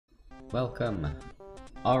Welcome.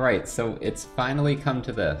 Alright, so it's finally come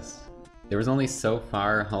to this. There was only so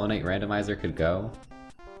far Hollow Knight Randomizer could go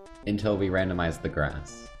until we randomized the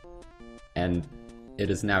grass. And it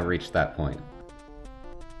has now reached that point.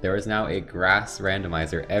 There is now a grass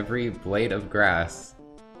randomizer. Every blade of grass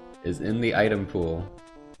is in the item pool.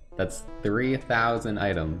 That's 3,000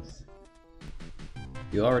 items.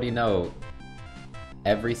 You already know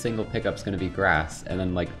every single pickup's gonna be grass, and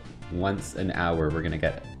then like once an hour we're gonna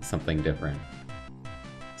get something different.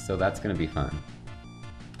 So that's gonna be fun.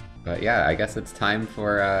 But yeah, I guess it's time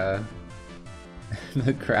for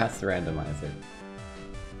the grass randomizer.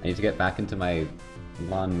 I need to get back into my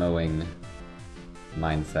lawn mowing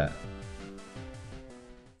mindset.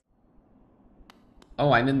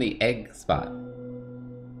 Oh, I'm in the egg spot.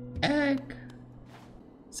 Egg!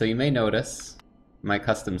 So you may notice my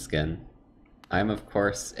custom skin. I'm of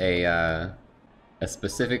course a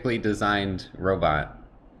specifically designed robot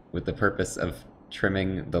with the purpose of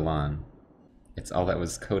trimming the lawn. It's all that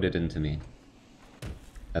was coded into me.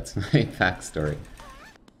 That's my backstory.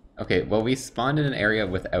 Okay, well we spawned in an area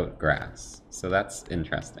without grass, so that's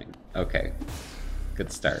interesting. Okay,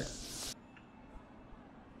 good start.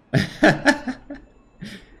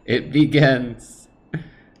 It begins!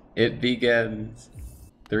 It begins!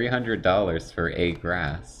 $300 for a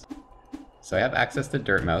grass. So I have access to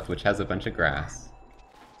Dirtmouth, which has a bunch of grass.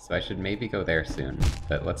 So I should maybe go there soon,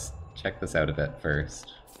 but let's check this out a bit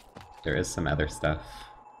first. There is some other stuff.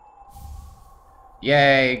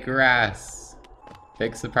 Yay, grass!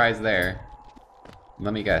 Big surprise there.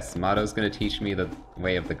 Let me guess, Motto's gonna teach me the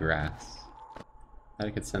way of the grass. Thought I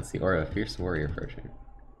could sense the aura of Fierce Warrior approaching.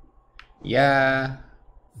 Yeah,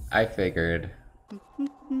 I figured.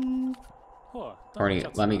 Horny,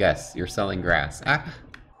 let me guess, you're selling grass. Ah!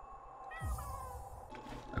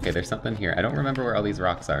 Okay, there's something here. I don't remember where all these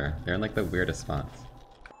rocks are. They're in like the weirdest spots.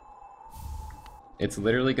 It's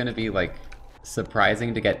literally gonna be like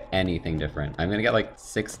surprising to get anything different. I'm gonna get like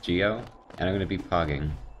 6 geo, and I'm gonna be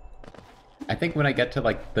pogging. I think when I get to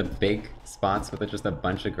like the big spots with just a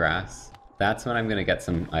bunch of grass, that's when I'm gonna get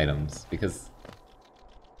some items, because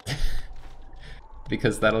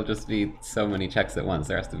because that'll just be so many checks at once.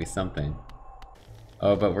 There has to be something.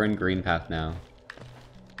 Oh, but we're in green path now.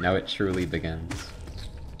 Now it truly begins.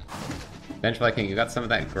 Bench Viking, you got some of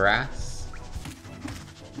that grass?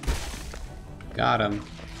 Got him.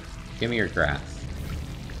 Give me your grass.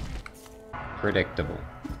 Predictable.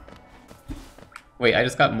 Wait, I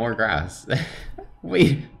just got more grass.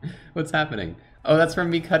 Wait, what's happening? Oh, that's from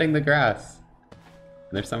me cutting the grass.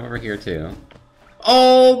 There's some over here too.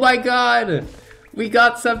 Oh my god! We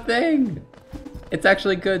got something! It's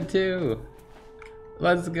actually good too.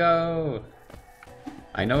 Let's go!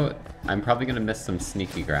 I know I'm probably gonna miss some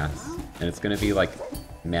sneaky grass, and it's gonna be like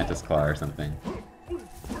Mantis Claw or something.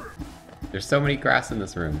 There's so many grass in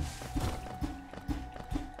this room.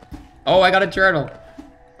 Oh, I got a journal!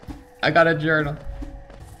 I got a journal!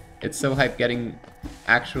 It's so hype getting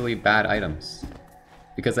actually bad items,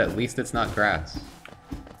 because at least it's not grass.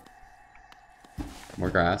 More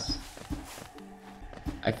grass.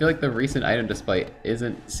 I feel like the recent item display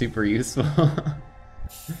isn't super useful.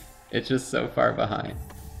 It's just so far behind.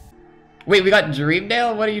 Wait, we got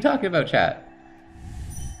Dreamdale? What are you talking about, chat?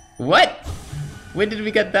 What? When did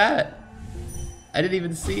we get that? I didn't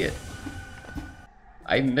even see it.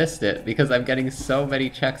 I missed it because I'm getting so many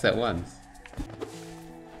checks at once.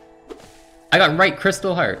 I got right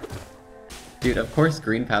Crystal Heart! Dude, of course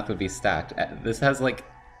Green Path would be stacked. This has like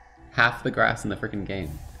half the grass in the freaking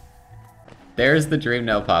game. There's the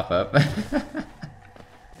Dreamdale pop-up.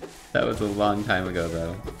 That was a long time ago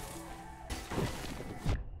though.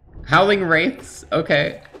 Howling Wraiths?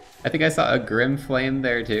 Okay. I think I saw a Grim Flame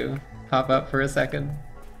there too pop up for a second.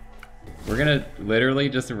 We're gonna literally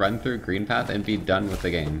just run through Green Path and be done with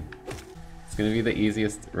the game. It's gonna be the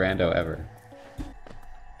easiest rando ever.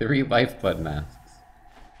 3 Lifeblood Masks.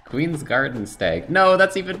 Queen's Garden Stag. No,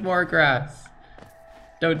 that's even more grass!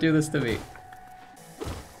 Don't do this to me.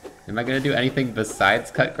 Am I gonna do anything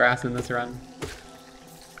besides cut grass in this run?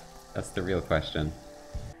 That's the real question.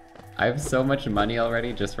 I have so much money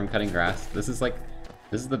already just from cutting grass. This is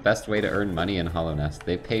the best way to earn money in Hollow Nest.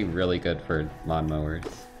 They pay really good for lawnmowers.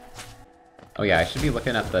 Oh yeah, I should be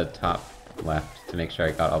looking at the top left to make sure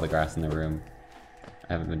I got all the grass in the room.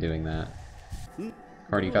 I haven't been doing that.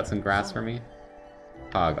 Cordy, you got some grass for me?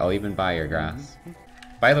 Hog, I'll even buy your grass.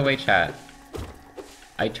 By the way, chat,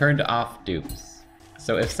 I turned off dupes.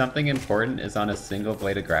 So if something important is on a single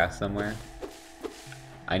blade of grass somewhere,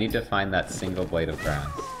 I need to find that single blade of grass.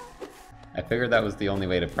 I figured that was the only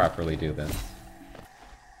way to properly do this.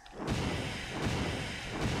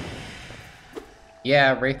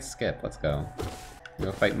 Yeah, Wraith skip, let's go.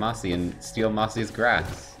 Go fight Mossy and steal Mossy's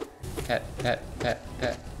grass. Pet, pet, pet,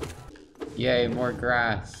 pet. Yay, more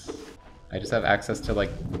grass. I just have access to,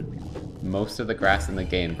 like, most of the grass in the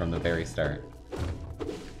game from the very start.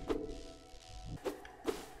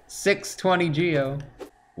 620 Geo.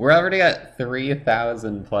 We're already at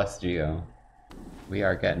 3,000 plus Geo. We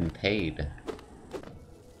are getting paid.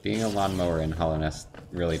 Being a lawnmower in Hollow Nest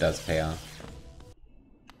really does pay off.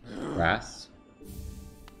 Grass?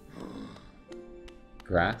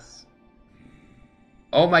 Grass?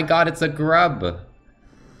 Oh my god, it's a grub!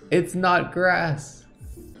 It's not grass!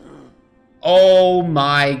 Oh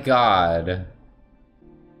my god!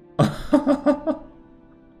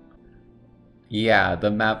 Yeah,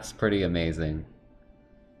 the map's pretty amazing.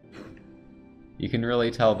 You can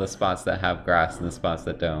really tell the spots that have grass and the spots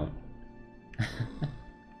that don't.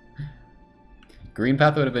 Green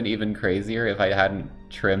path would have been even crazier if I hadn't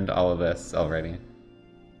trimmed all of this already.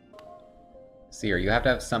 Seer, you have to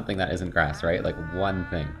have something that isn't grass, right? Like one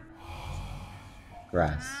thing.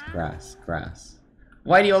 Grass, grass, grass.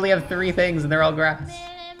 Why do you only have 3 things and they're all grass?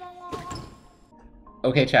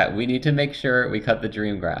 Okay, chat, we need to make sure we cut the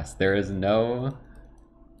dream grass. There is no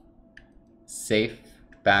safe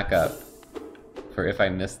backup for if I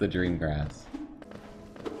miss the dream grass.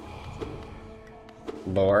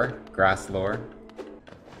 Lore, grass lore.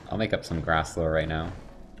 I'll make up some grass lore right now.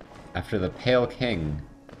 After the Pale King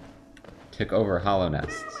took over Hollow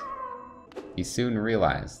Nest, he soon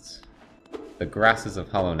realized the grasses of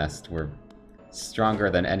Hollow Nest were stronger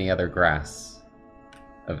than any other grass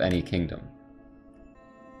of any kingdom.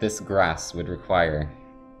 This grass would require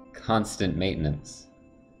constant maintenance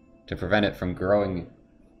to prevent it from growing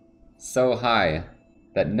so high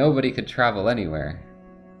that nobody could travel anywhere.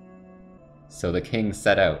 So the king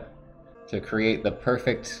set out to create the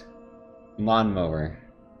perfect lawnmower.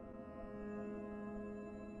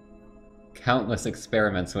 Countless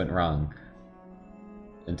experiments went wrong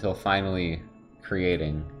until finally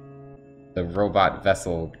creating the robot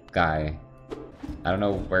vessel guy. I don't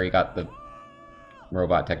know where he got the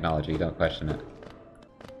robot technology, don't question it.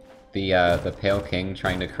 The Pale King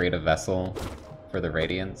trying to create a vessel for the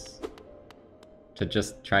Radiance. To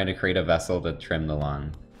just trying to create a vessel to trim the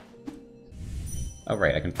lawn. Oh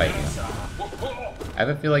right, I can fight you. I have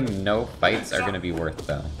a feeling no fights are gonna be worth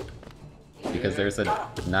though. Because there's a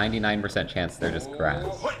 99% chance they're just grass.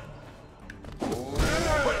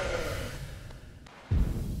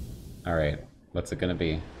 Alright, what's it gonna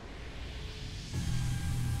be?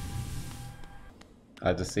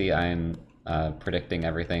 Glad to see I'm predicting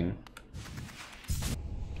everything.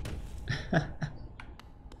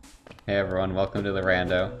 Hey everyone, welcome to the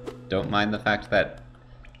rando. Don't mind the fact that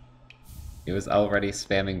it was already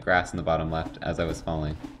spamming grass in the bottom left as I was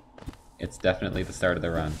falling. It's definitely the start of the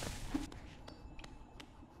run.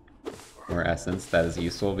 More essence, that is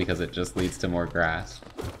useful because it just leads to more grass.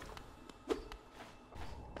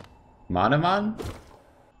 Monomon?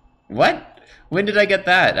 What? When did I get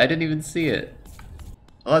that? I didn't even see it.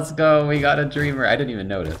 Let's go, we got a dreamer. I didn't even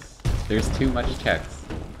notice. There's too much checks.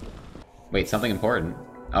 Wait, something important?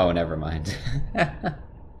 Oh, never mind.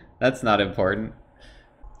 That's not important.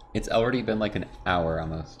 It's already been like an hour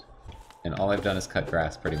almost. And all I've done is cut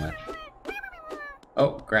grass pretty much.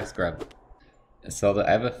 Oh, grass grub. Zelda,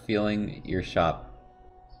 I have a feeling your shop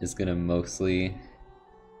is gonna mostly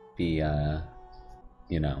be,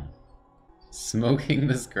 you know, smoking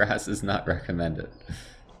this grass is not recommended.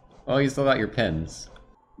 Oh, you still got your pins.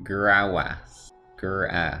 Grawas.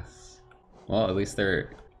 Grass. Well, at least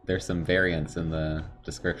there's some variants in the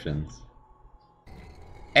descriptions.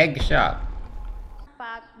 Egg shop.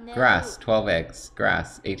 Grass, 12 eggs.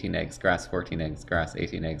 Grass, 18 eggs. Grass, 14 eggs. Grass,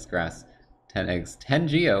 18 eggs. Grass, 10 eggs. 10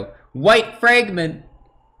 geo. White fragment!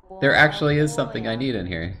 There actually is something I need in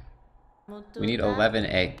here. We need 11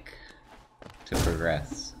 egg to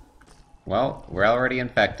progress. Well, we're already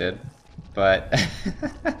infected, but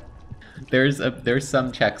there's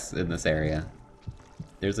some checks in this area.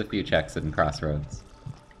 There's a few checks in Crossroads.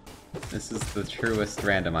 This is the truest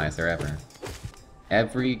randomizer ever.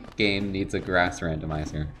 Every game needs a grass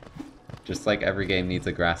randomizer. Just like every game needs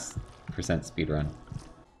a grass percent speedrun.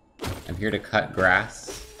 I'm here to cut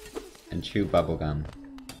grass and chew bubblegum.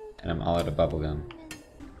 And I'm all out of bubblegum.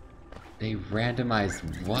 They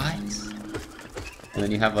randomized what? And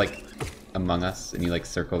then you have like Among Us, and you like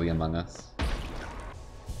circle the Among Us.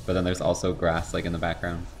 But then there's also grass like in the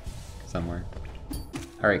background somewhere.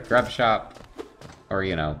 Alright, grub shop. Or,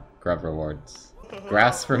 you know, grub rewards.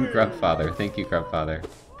 Grass from Grubfather. Thank you, Grubfather.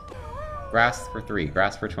 Grass for 3.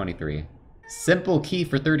 Grass for 23. Simple key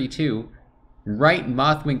for 32. Right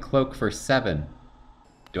Mothwing cloak for 7.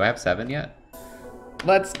 Do I have 7 yet?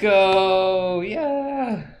 Let's go!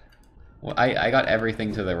 Yeah! Well, I got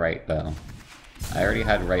everything to the right, though. I already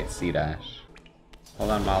had right C dash. Hold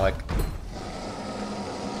on, Malik.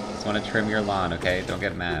 Just want to trim your lawn, okay? Don't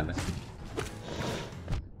get mad.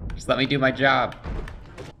 Just let me do my job.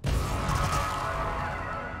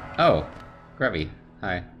 Oh, Grubby.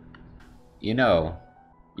 Hi. You know,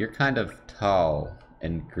 you're kind of tall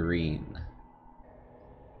and green.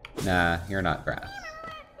 Nah, you're not grass.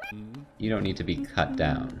 You don't need to be cut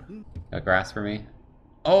down. Got grass for me?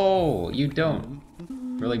 Oh, you don't.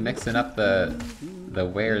 Really mixing up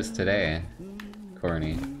the wares today,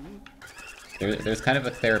 Corny. There's kind of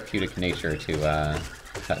a therapeutic nature to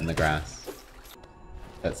cutting the grass.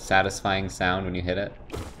 That satisfying sound when you hit it.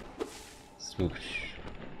 Swoosh.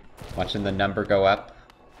 Watching the number go up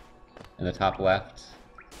in the top left.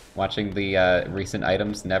 Watching the recent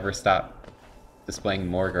items never stop displaying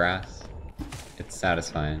more grass. It's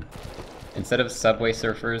satisfying. Instead of Subway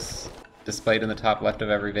Surfers displayed in the top left of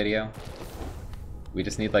every video, we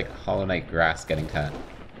just need like Hollow Knight grass getting cut.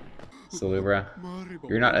 Salubra,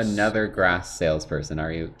 you're not another grass salesperson,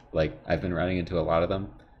 are you? Like, I've been running into a lot of them,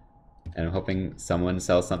 and I'm hoping someone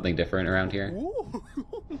sells something different around here.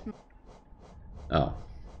 Oh.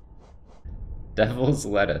 Devil's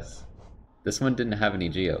lettuce. This one didn't have any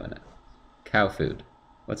geo in it. Cow food.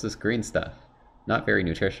 What's this green stuff? Not very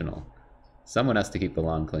nutritional. Someone has to keep the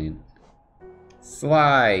lawn clean.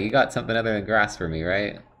 Sly, you got something other than grass for me,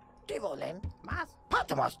 right?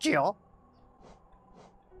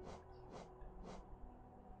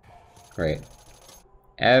 Great.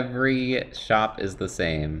 Every shop is the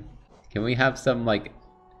same. Can we have some, like,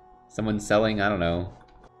 someone selling, I don't know,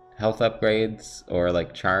 health upgrades or,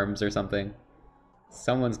 like, charms or something?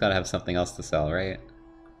 Someone's gotta have something else to sell, right?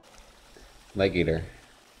 Leg Eater,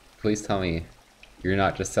 please tell me you're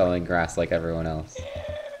not just selling grass like everyone else.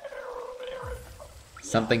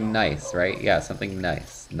 Something nice, right? Yeah, something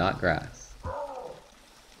nice, not grass.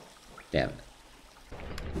 Damn it.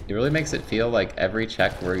 It really makes it feel like every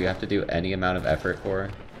check where you have to do any amount of effort for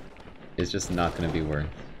is just not gonna be worth.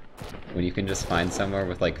 When you can just find somewhere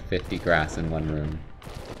with like 50 grass in one room.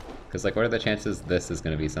 Because like, what are the chances this is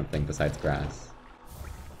gonna be something besides grass?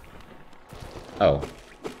 Oh.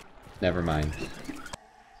 Never mind.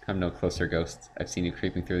 Come no closer, ghost. I've seen you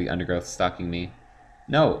creeping through the undergrowth, stalking me.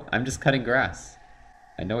 No, I'm just cutting grass.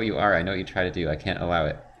 I know what you are, I know what you try to do. I can't allow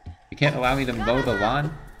it. You can't allow me to mow the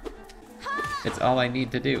lawn? It's all I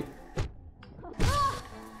need to do.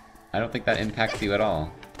 I don't think that impacts you at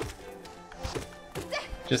all.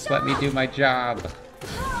 Just let me do my job.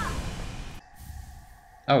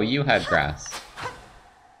 Oh, you had grass.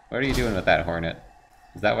 What are you doing with that, Hornet?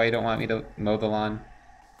 Is that why you don't want me to mow the lawn?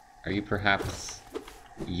 Are you perhaps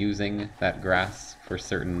using that grass for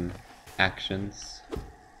certain actions?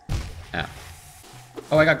 Ow.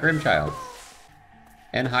 Oh, I got Grimchild.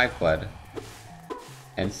 And Hive Blood.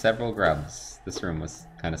 And several grubs. This room was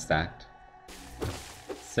kind of stacked.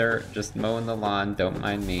 Sir, just mowing the lawn, don't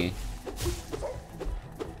mind me.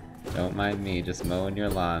 Don't mind me, just mowing your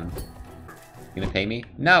lawn. You gonna pay me?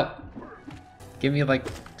 No! Give me like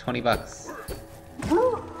 20 bucks.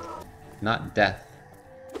 Not death.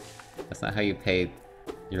 That's not how you pay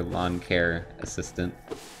your lawn care assistant.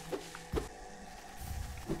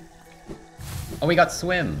 Oh, we got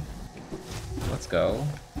swim! Let's go.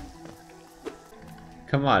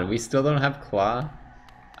 Come on, we still don't have Claw?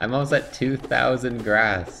 I'm almost at 2,000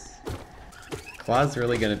 grass. Claw's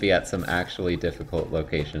really gonna be at some actually difficult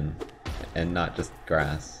location, and not just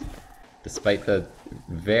grass. Despite the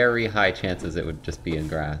very high chances it would just be in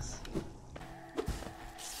grass.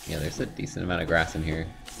 Yeah, there's a decent amount of grass in here.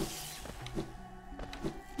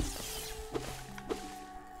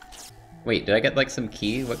 Wait, did I get like some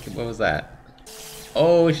key? What was that?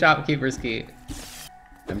 Oh, shopkeeper's key!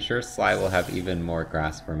 I'm sure Sly will have even more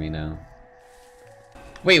grass for me now.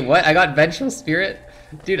 Wait, what? I got Vengeful Spirit?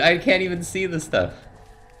 Dude, I can't even see this stuff.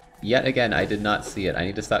 Yet again, I did not see it. I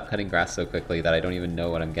need to stop cutting grass so quickly that I don't even know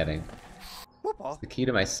what I'm getting. It's the key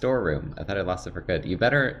to my storeroom. I thought I lost it for good. You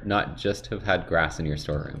better not just have had grass in your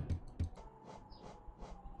storeroom.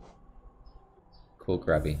 Cool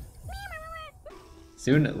Grubby.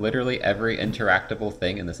 Soon, literally every interactable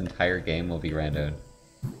thing in this entire game will be randoed.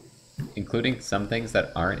 Including some things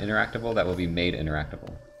that aren't interactable that will be made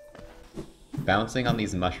interactable. Bouncing on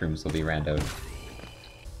these mushrooms will be randoed.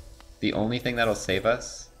 The only thing that'll save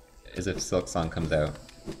us is if Silksong comes out.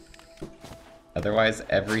 Otherwise,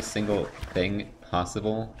 every single thing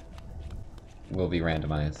possible will be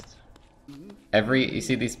randomized. You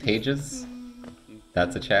see these pages?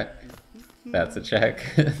 That's a check. That's a check.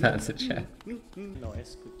 That's a check.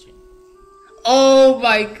 Oh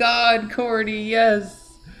my god, Cordy,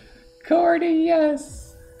 yes! Cordy,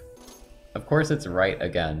 yes! Of course it's right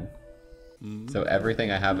again. So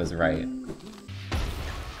everything I have is right.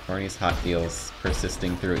 Corny's hot deals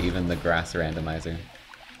persisting through even the grass randomizer.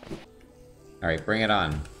 Alright, bring it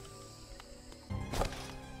on.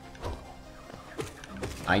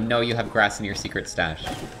 I know you have grass in your secret stash.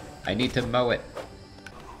 I need to mow it.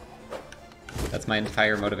 That's my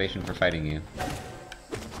entire motivation for fighting you.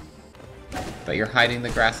 But you're hiding the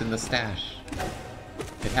grass in the stash.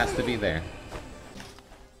 It has to be there.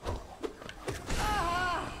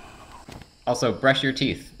 Also, brush your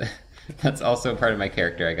teeth. That's also part of my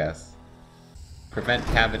character, I guess. Prevent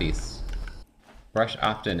cavities. Brush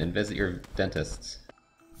often and visit your dentist.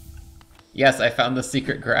 Yes, I found the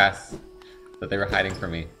secret grass that they were hiding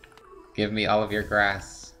from me. Give me all of your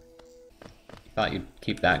grass. You thought you'd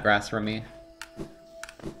keep that grass from me?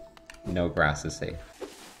 No grass is safe.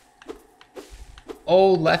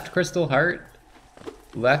 Oh, left crystal heart?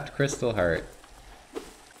 Left crystal heart.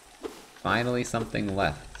 Finally something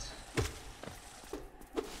left.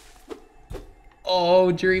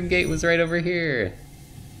 Oh, Dreamgate was right over here.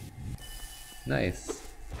 Nice.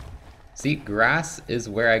 See, grass is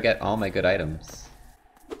where I get all my good items.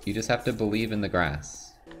 You just have to believe in the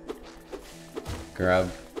grass.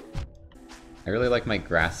 Grub. I really like my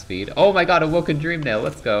grass feed. Oh my god, Awoken Dreamnail,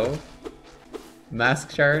 let's go.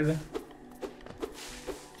 Mask Shard.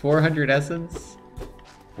 400 essence?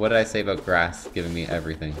 What did I say about grass giving me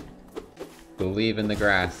everything? Believe in the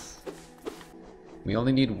grass. We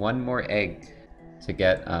only need one more egg to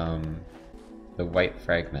get the white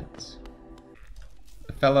fragment.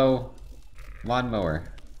 A fellow lawnmower.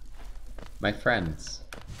 My friends.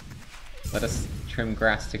 Let us trim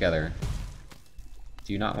grass together.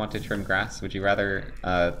 Do you not want to trim grass? Would you rather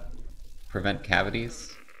prevent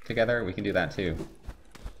cavities together? We can do that too.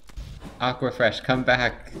 Aquafresh, come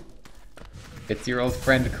back! It's your old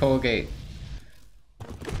friend Colgate.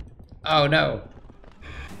 Oh no!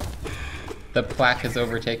 The plaque has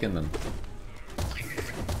overtaken them.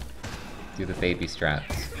 Do the baby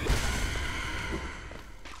straps.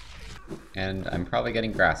 And I'm probably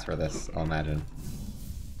getting grass for this, I'll imagine.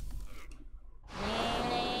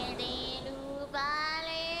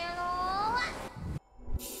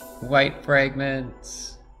 White fragment!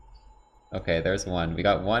 Okay, there's one. We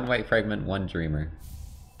got one white fragment, one dreamer.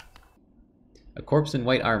 A corpse in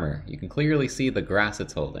white armor. You can clearly see the grass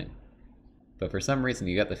it's holding. But for some reason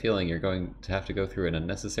you get the feeling you're going to have to go through an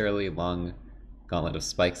unnecessarily long gauntlet of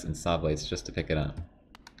spikes and saw blades just to pick it up.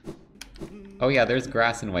 Oh yeah, there's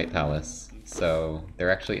grass in White Palace, so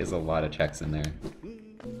there actually is a lot of checks in there.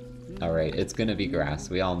 Alright, it's gonna be grass,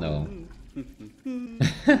 we all know.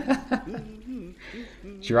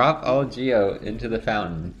 Drop all Geo into the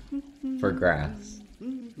fountain for grass.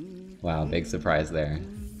 Wow, big surprise there.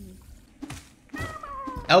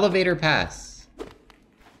 Elevator pass!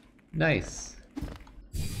 Nice.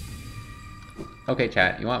 Okay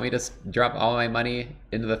chat, you want me to drop all my money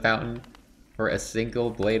into the fountain for a single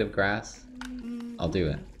blade of grass? I'll do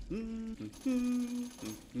it.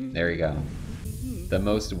 There we go. The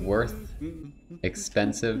most worth,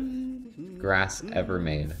 expensive grass ever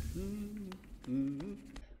made.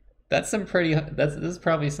 That's some pretty, this is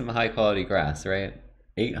probably some high quality grass, right?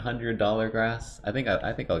 $800 grass? I think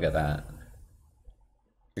I'll get that.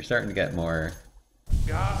 You're starting to get more of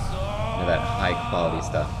that high quality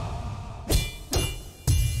stuff.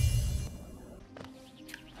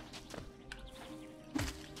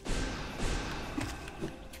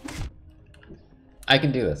 I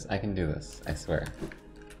can do this, I swear.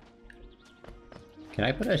 Can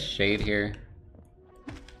I put a shade here?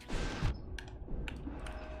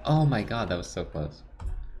 Oh my god, that was so close.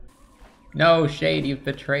 No, Shade, you've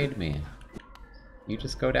betrayed me. You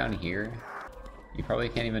just go down here? You probably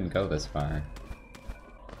can't even go this far.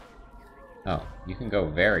 Oh, you can go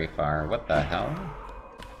very far. What the hell?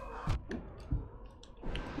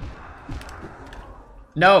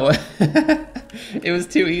 No! It was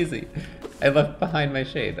too easy. I left behind my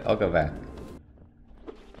shade. I'll go back.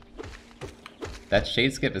 That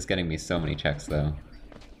shade skip is getting me so many checks though.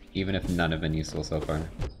 Even if none have been useful so far.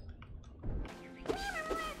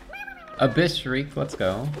 Abyss Shriek, let's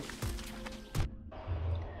go.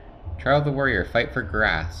 Trial of the Warrior, fight for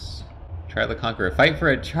grass. Trial of the Conqueror, fight for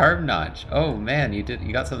a charm notch. Oh man, you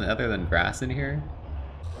got something other than grass in here?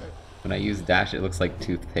 When I use dash, it looks like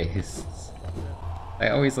toothpaste. I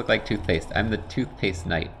always look like toothpaste. I'm the toothpaste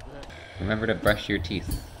knight. Remember to brush your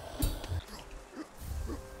teeth.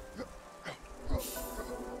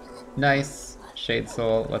 Nice. Shade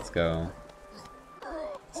Soul, let's go.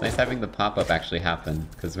 It's nice having the pop-up actually happen,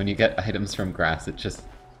 because when you get items from grass, it just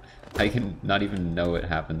I can not even know it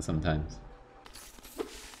happens sometimes.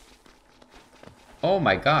 Oh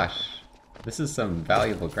my gosh! This is some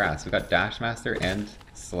valuable grass. We got Dashmaster and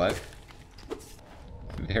Slug.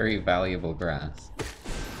 Very valuable grass.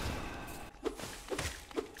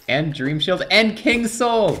 And Dream Shield and King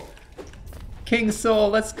Soul! King Soul,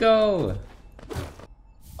 let's go!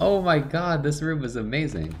 Oh my god, this room is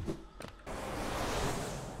amazing.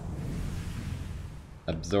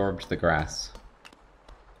 Absorbed the grass.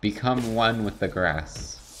 Become one with the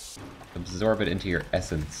grass. Absorb it into your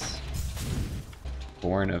essence.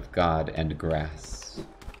 Born of God and grass.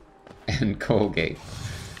 And Colgate.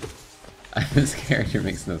 This character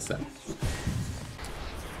makes no sense.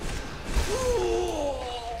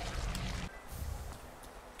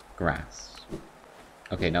 Grass.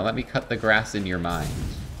 Okay, now let me cut the grass in your mind.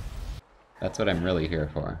 That's what I'm really here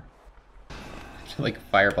for. I feel like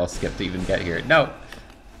Fireball skip to even get here. No!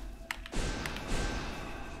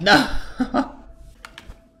 No!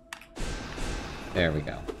 There we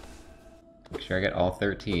go. Make sure I get all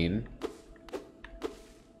 13.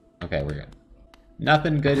 Okay, we're good.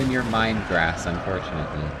 Nothing good in your mind, grass,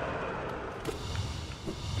 unfortunately.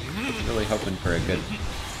 Really hoping for a good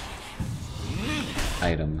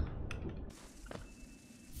item.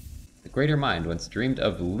 The greater mind once dreamed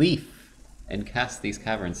of leaf and cast these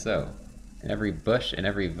caverns so. In every bush and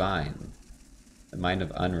every vine, the mind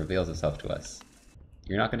of Un reveals itself to us.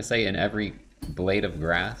 You're not going to say in every blade of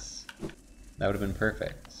grass? That would have been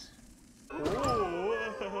perfect.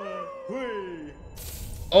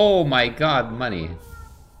 Oh my god, money.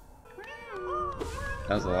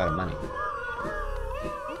 That was a lot of money.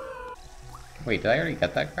 Wait, did I already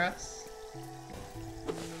get that grass?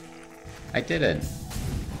 I didn't.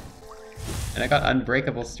 And I got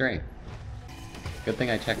Unbreakable Strength. Good thing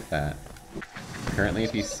I checked that. Currently,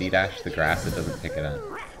 if you C-dash the grass, it doesn't pick it up.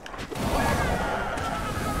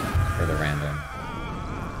 For the random.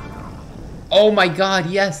 Oh my god,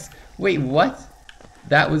 yes! Wait, what?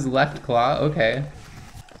 That was left claw? Okay.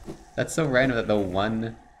 That's so random that the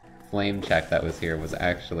one flame check that was here was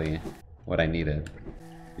actually what I needed.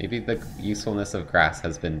 Maybe the usefulness of grass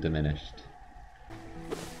has been diminished.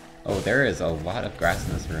 Oh, there is a lot of grass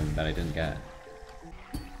in this room that I didn't get.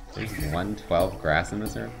 There's 112 grass in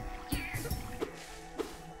this room?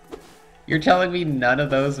 You're telling me none of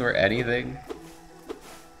those were anything?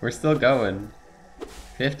 We're still going.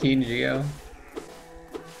 15 Geo.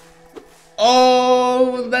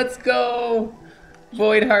 Oh, let's go!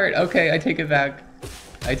 Void Heart. Okay, I take it back.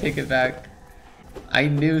 I take it back. I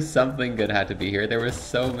knew something good had to be here. There were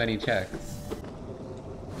so many checks.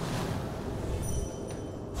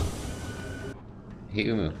 Hey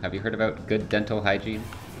Umu, have you heard about good dental hygiene?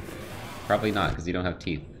 Probably not, because you don't have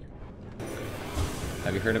teeth.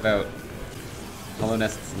 Have you heard about Hollow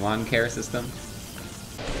Nest's lawn care system?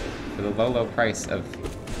 For the low price of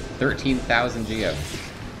 13,000 Geo,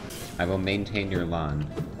 I will maintain your lawn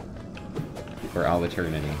for all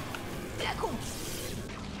eternity.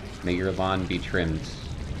 May your lawn be trimmed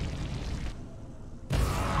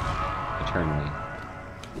eternally.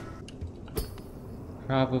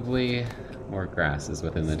 Probably more grass is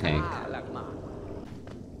within the tank.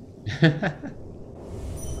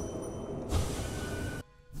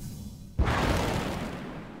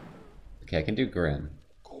 Okay, I can do Grim.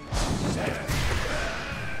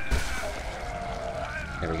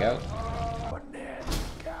 There we go.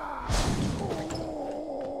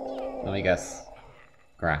 Let me guess.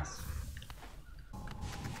 Grass.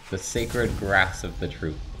 The sacred grass of the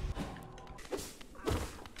troop.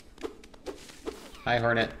 Hi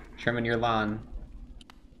Hornet, trimming your lawn.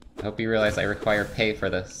 I hope you realize I require pay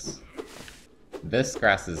for this. This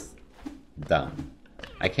grass is dumb.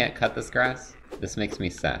 I can't cut this grass. This makes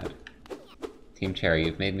me sad. Team Cherry,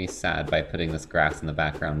 you've made me sad by putting this grass in the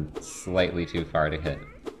background slightly too far to hit.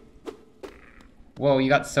 Whoa, you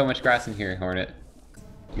got so much grass in here, Hornet.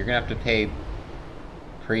 You're gonna have to pay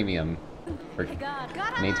premium for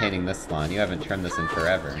maintaining this lawn. You haven't trimmed this in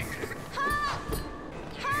forever.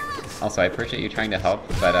 Also, I appreciate you trying to help,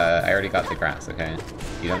 but I already got the grass, okay?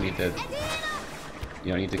 You don't need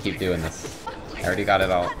to keep doing this. I already got it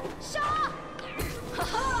all.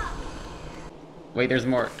 Wait, there's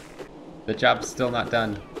more. The job's still not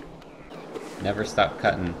done. Never stop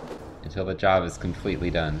cutting until the job is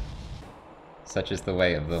completely done. Such is the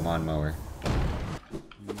way of the lawnmower.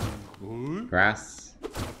 Grass.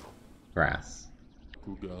 Grass.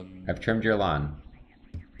 I've trimmed your lawn.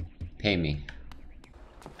 Pay me.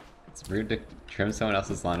 It's rude to trim someone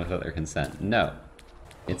else's lawn without their consent. No.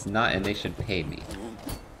 It's not, and they should pay me.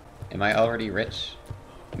 Am I already rich?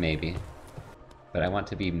 Maybe. But I want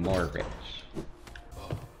to be more rich.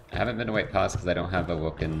 I haven't been to White Palace because I don't have a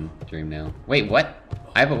Woken Dream Nail. Wait, what?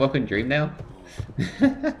 I have a Woken Dream Nail?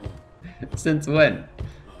 Since when?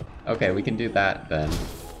 Okay, we can do that then.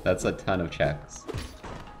 That's a ton of checks.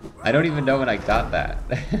 I don't even know when I got that.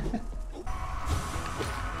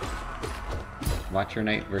 Watcher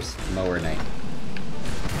Knight versus Mower Knight.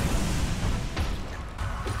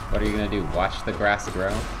 What are you gonna do? Watch the grass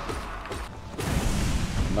grow?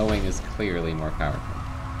 Mowing is clearly more powerful.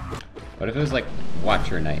 What if it was like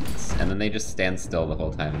Watcher Knights, and then they just stand still the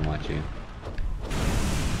whole time and watch you?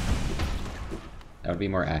 That would be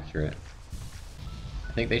more accurate.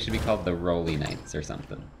 I think they should be called the Roly Knights or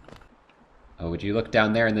something. Oh, would you look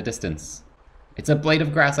down there in the distance? It's a blade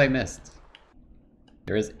of grass I missed!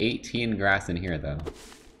 There is 18 grass in here, though.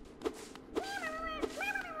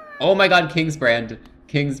 Oh my god, Kingsbrand!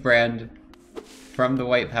 Kingsbrand! From the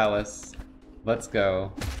White Palace. Let's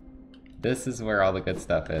go. This is where all the good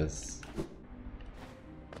stuff is.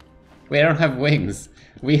 Wait, I don't have wings!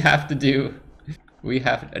 We have to do...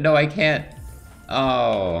 No, I can't!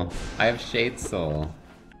 Oh, I have Shade Soul.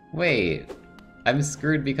 Wait, I'm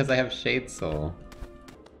screwed because I have Shade Soul.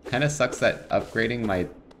 Kinda sucks that upgrading my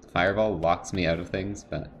Fireball locks me out of things,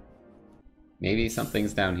 but... maybe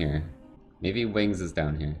something's down here. Maybe Wings is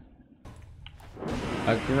down here.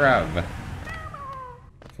 A grub!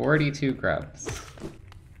 42 grubs.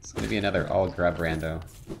 It's gonna be another all grub rando.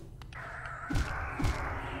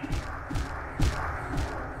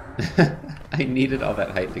 I needed all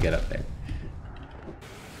that height to get up there.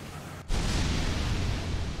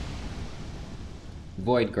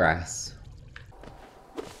 Void grass.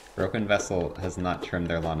 Broken Vessel has not trimmed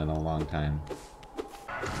their lawn in a long time.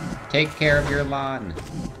 Take care of your lawn!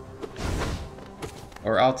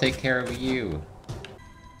 Or I'll take care of you.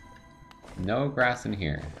 No grass in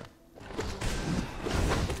here.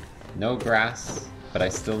 No grass, but I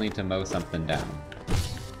still need to mow something down.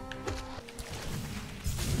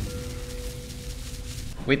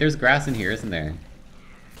 Wait, there's grass in here, isn't there?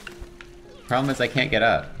 Problem is I can't get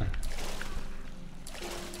up.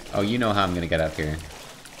 Oh, you know how I'm gonna get up here.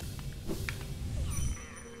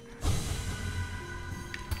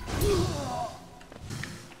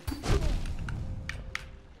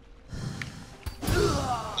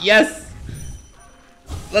 Yes!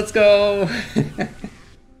 Let's go!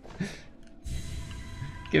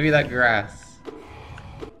 Give me that grass.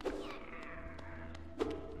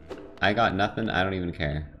 I got nothing, I don't even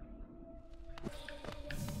care.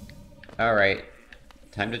 Alright.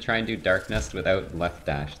 Time to try and do Dark Nest without left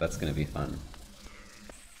dash. That's gonna be fun.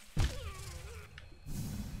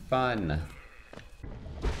 Fun!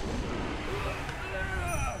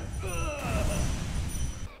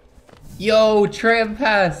 Yo, Tram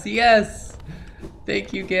Pass! Yes!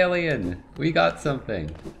 Thank you, Galleon! We got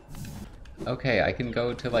something! Okay, I can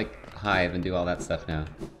go to, like, Hive and do all that stuff now.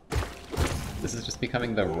 This is just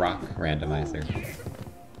becoming the rock randomizer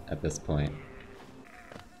at this point.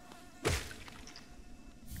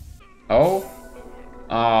 Oh?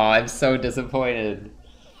 Aw, I'm so disappointed.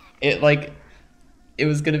 It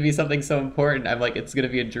was gonna be something so important. I'm like, it's gonna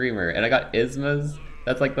be a dreamer. And I got Ismas?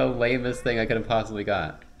 That's like the lamest thing I could have possibly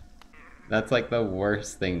got. That's like the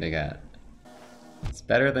worst thing to get. It's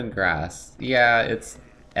better than grass. Yeah, it's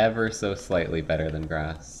ever so slightly better than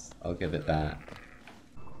grass. I'll give it that.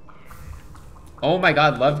 Oh my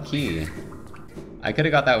god, Love Key! I could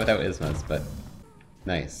have got that without Ismas, but...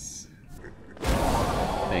 nice.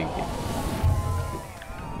 Thank you.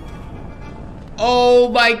 Oh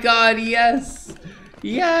my god, yes!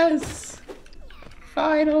 Yes!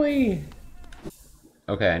 Finally!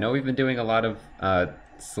 Okay, I know we've been doing a lot of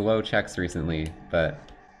slow checks recently, but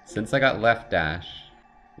since I got left dash,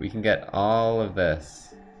 we can get all of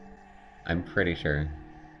this. I'm pretty sure.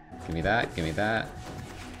 Give me that, give me that.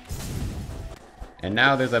 And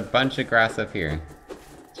now there's a bunch of grass up here.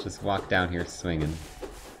 Let's just walk down here swinging.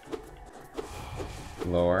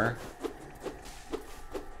 Lore.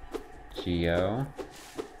 Geo.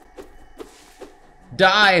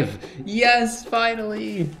 Dive! Yes,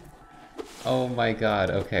 finally! Oh my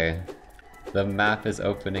god, okay. The map is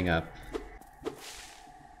opening up.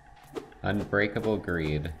 Unbreakable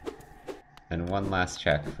Greed. And one last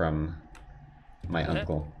check from my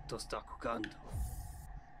uncle.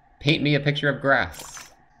 Paint me a picture of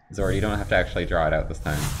grass! Zora, you don't have to actually draw it out this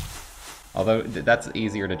time. Although, that's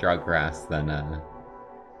easier to draw grass than,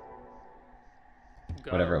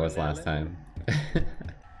 whatever it was last time.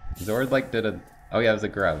 Zord, like, did a... oh yeah, it was a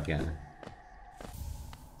grub, yeah.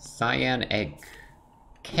 Cyan Egg.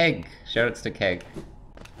 Keg! Shoutouts to Keg.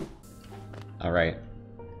 Alright.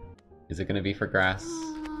 Is it gonna be for grass?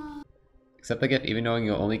 Accept the gift even knowing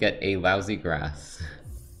you'll only get a lousy grass.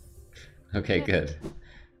 Okay, good.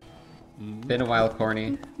 Been a while,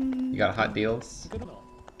 Corny. You got hot deals?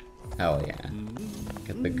 Hell yeah.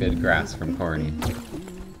 Get the good grass from Corny.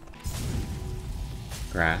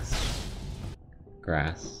 Grass.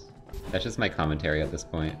 Grass. That's just my commentary at this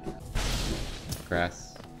point.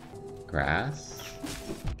 Grass. Grass.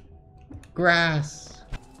 Grass!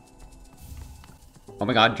 Oh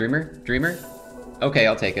my god, Dreamer? Dreamer? Okay,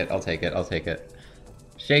 I'll take it, I'll take it, I'll take it.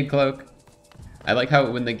 Shade Cloak. I like how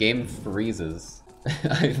when the game freezes,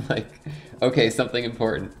 I'm like, okay, something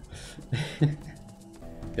important.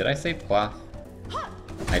 Did I say Cloth?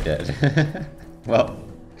 I did. Well,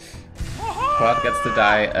 Cloth gets to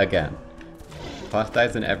die again. Cloth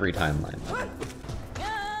dies in every timeline.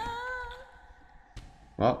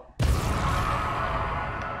 Well.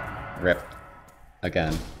 Rip.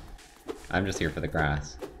 Again. I'm just here for the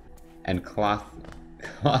grass. And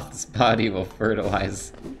Cloth's body will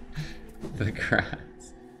fertilize the grass.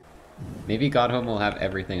 Maybe Godhome will have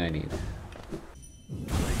everything I need.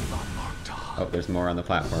 Oh, there's more on the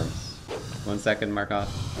platforms. 1 second, Markov.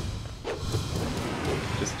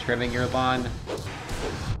 Just trimming your lawn.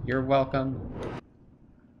 You're welcome.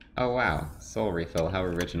 Oh wow, soul refill, how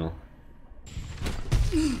original.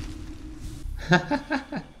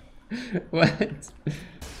 What?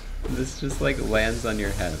 This just like lands on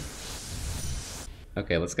your head.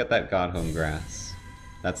 Okay, let's get that Godhome grass.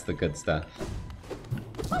 That's the good stuff.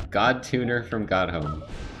 God Tuner from Godhome.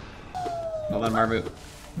 Hold on, Marmoot.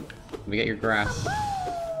 Let me get your grass.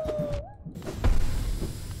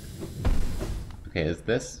 Okay,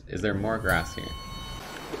 is there more grass here?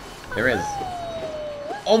 There is.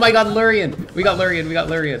 Oh my god, Lurian! We got Lurian, we got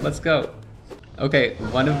Lurian, let's go! Okay,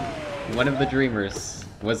 one of the dreamers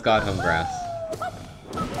was Godhome grass.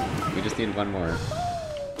 We just need one more.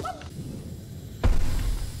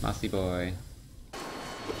 Mossy boy.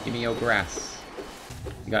 Give me your grass.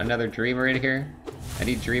 You got another dreamer in here?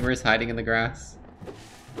 Any dreamers hiding in the grass?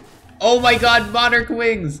 Oh my god, Monarch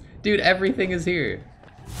Wings! Dude, everything is here.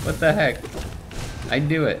 What the heck? I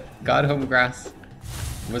knew it. Godhome grass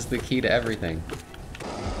was the key to everything.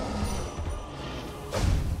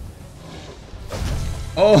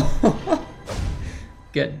 Oh!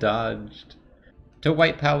 Get dodged. To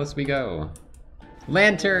White Palace we go.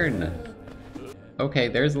 Lantern! Okay,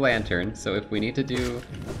 there's Lantern, so if we need to do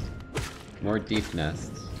more deep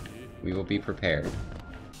nests, we will be prepared.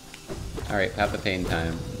 Alright, Path of Pain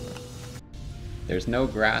time. There's no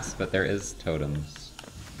grass, but there is totems.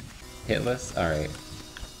 Hitless? Alright.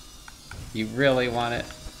 You really want it?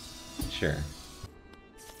 Sure.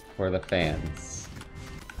 For the fans.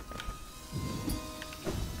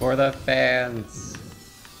 For the fans!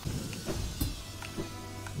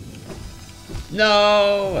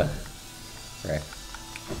 No! Right.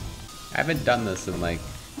 I haven't done this in like,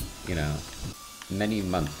 you know, many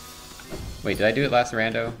months. Wait, did I do it last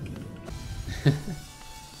rando?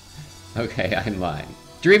 Okay, I'm lying.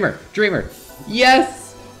 Dreamer! Dreamer!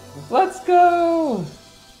 Yes! Let's go!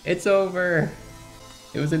 It's over!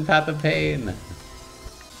 It was in Path of Pain.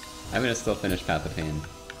 I'm gonna still finish Path of Pain.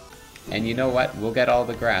 And you know what? We'll get all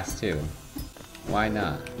the grass too. Why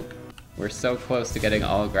not? We're so close to getting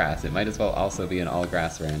all grass, it might as well also be an all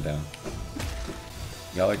grass rando.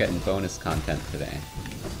 Y'all are getting bonus content today.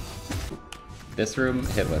 This room,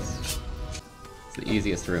 hitless. It's the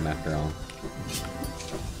easiest room after all.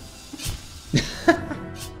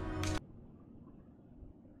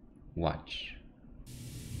 Watch.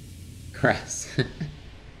 Grass.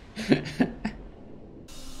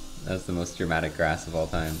 That's the most dramatic grass of all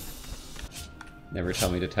time. Never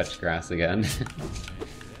tell me to touch grass again.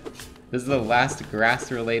 This is the last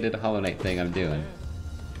grass-related Hollow Knight thing I'm doing.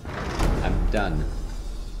 I'm done.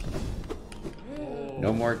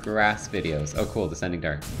 No more grass videos. Oh cool, Descending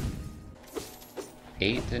Dark.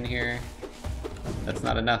 8 in here. That's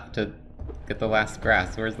not enough to get the last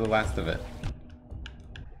grass. Where's the last of it?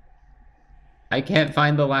 I can't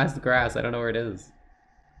find the last grass. I don't know where it is.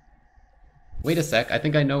 Wait a sec. I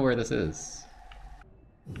think I know where this is.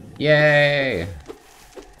 Yay!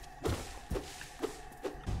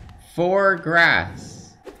 4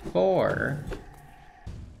 grass. 4.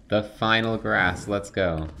 The final grass. Let's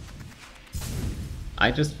go. I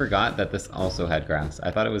just forgot that this also had grass.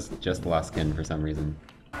 I thought it was just Lostkin for some reason.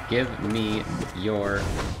 Give me your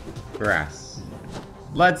grass.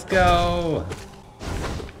 Let's go!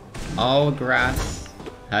 All grass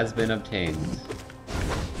has been obtained.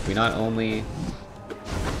 We not only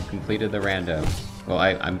completed the rando. Well,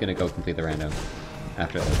 I'm gonna go complete the rando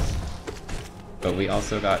after this. But we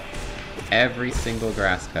also got every single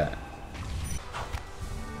grass cut.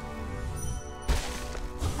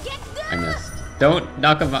 I missed. Don't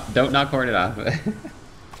knock him off. Don't knock Hornet off.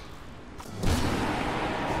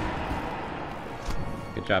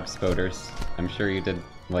 job, Spoders. I'm sure you did,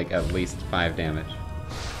 like, at least 5 damage.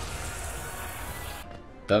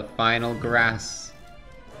 The final grass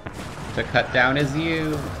to cut down is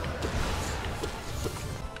you!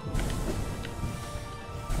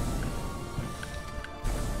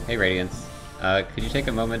 Hey, Radiance. Could you take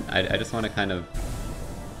a moment? I just want to kind of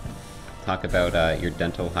talk about your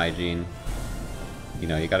dental hygiene. You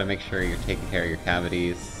know, you gotta make sure you're taking care of your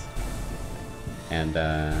cavities. And,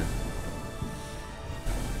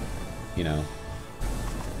 you know,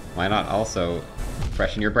 why not also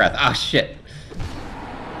freshen your breath? Ah, shit!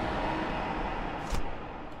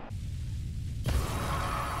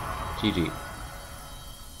 GG.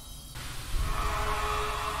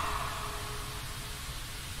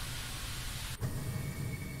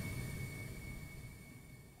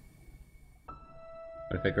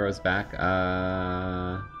 What if it grows back?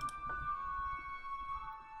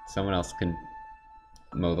 Someone else can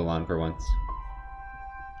mow the lawn for once.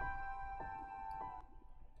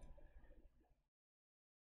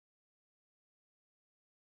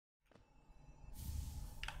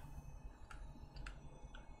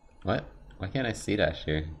 What? Why can't I see dash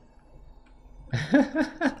here?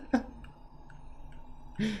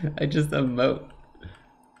 I just emote.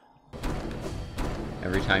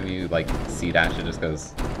 Every time you, like, see dash, it just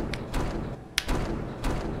goes...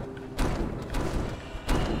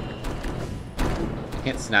 I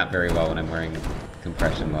can't snap very well when I'm wearing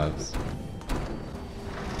compression gloves.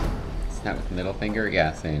 Snap with middle finger?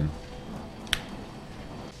 Yeah, same.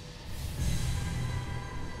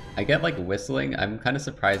 I get, like, whistling. I'm kind of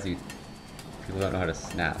surprised people don't know how to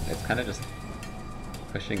snap. It's kind of just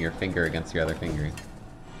pushing your finger against your other finger.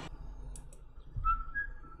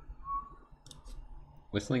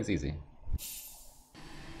 Whistling's easy.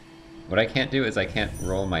 What I can't do is I can't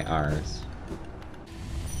roll my R's.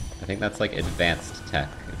 I think that's like advanced tech,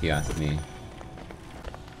 if you ask me.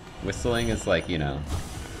 Whistling is like, you know,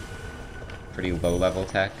 pretty low-level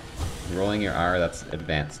tech. Rolling your R, that's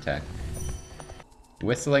advanced tech.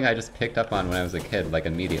 Whistling I just picked up on when I was a kid, like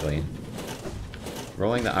immediately.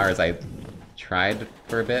 Rolling the R's I tried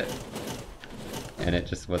for a bit, and it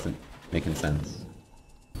just wasn't making sense.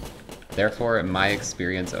 Therefore, my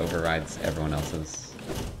experience overrides everyone else's.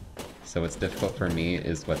 So what's difficult for me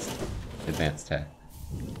is what's advanced tech.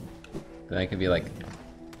 Then I can be like...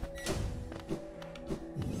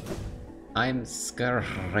 I'm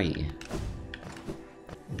scary.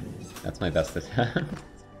 That's my best attempt.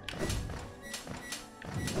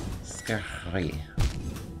 Scary.